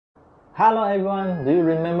Hello everyone, do you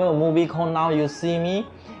remember a movie called Now You See Me?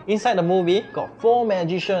 Inside the movie, got 4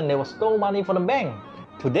 magicians that stole money from the bank.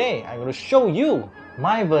 Today, I'm going to show you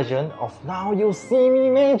my version of Now You See Me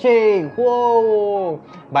magic. Whoa!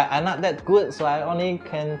 But I'm not that good, so I only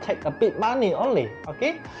can take a bit money only.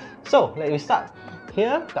 Okay? So, let me start.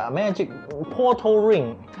 Here, got a magic portal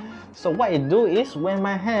ring. So what it do is, when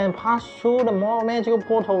my hand pass through the more magical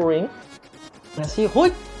portal ring, let's see,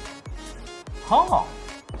 hui! Huh!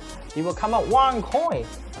 It will come out 1 coin.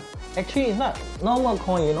 Actually, it's not normal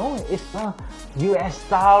coin, you know, it's a US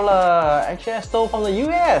dollar. Actually, I stole from the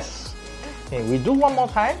US. Okay, we do one more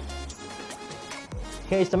time.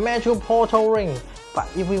 Here is the magical portal ring. But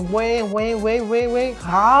if we wait,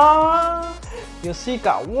 you see,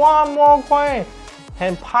 got 1 more coin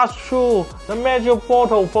and pass through the magical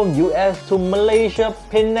portal from US to Malaysia,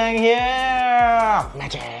 Penang here.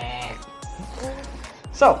 Magic.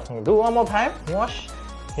 So, do one more time. Watch.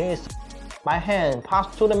 Here's my hand pass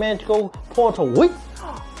through the magical portal. Wait.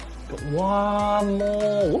 Got 1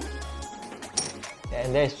 more.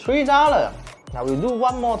 And there's $3. Now we'll do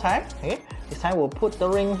one more time. Okay. This time we'll put the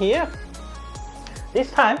ring here. This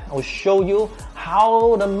time I'll show you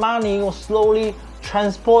how the money was slowly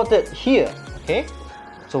transported here. Okay.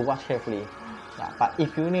 So watch carefully. Yeah, but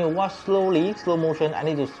if you need to watch slowly, slow motion, I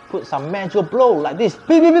need to put some magical blow like this.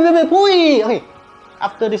 Okay.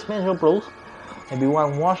 After this magical blows,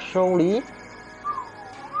 everyone watch slowly.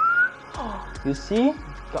 You see,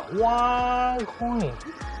 got 1 coin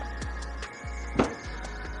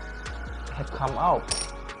have come out,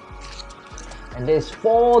 and there's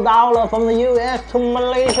 $4 from the US to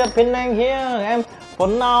Malaysia, Penang here. And for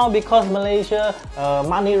now, because Malaysia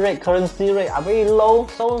money rate, currency rate are very low,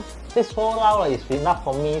 so this $4 is enough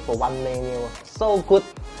for me for 1 day meal. So good.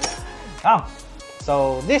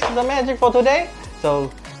 So this is the magic for today.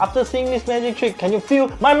 So after seeing this magic trick, can you feel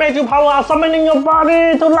my magic power summoning your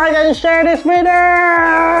body to like and share this video?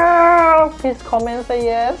 Please comment, say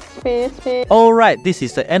yes, please. Alright, this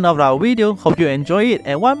is the end of our video. Hope you enjoy it.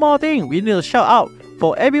 And one more thing, we need to shout out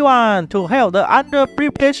for everyone to help the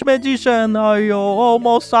underprivileged magician. You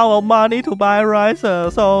almost out of money to buy rice.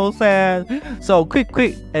 So sad. So quick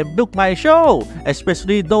and book my show.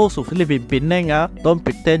 Especially those who live in Penang. Don't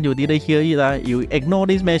pretend you didn't hear it. You ignore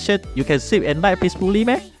this message. You can sleep at night peacefully,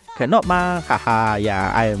 man. Cannot ma. Haha,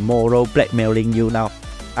 yeah, I am moral blackmailing you now.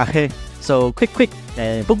 Okay, so quick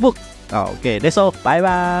and book. Okay, that's all.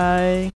 Bye.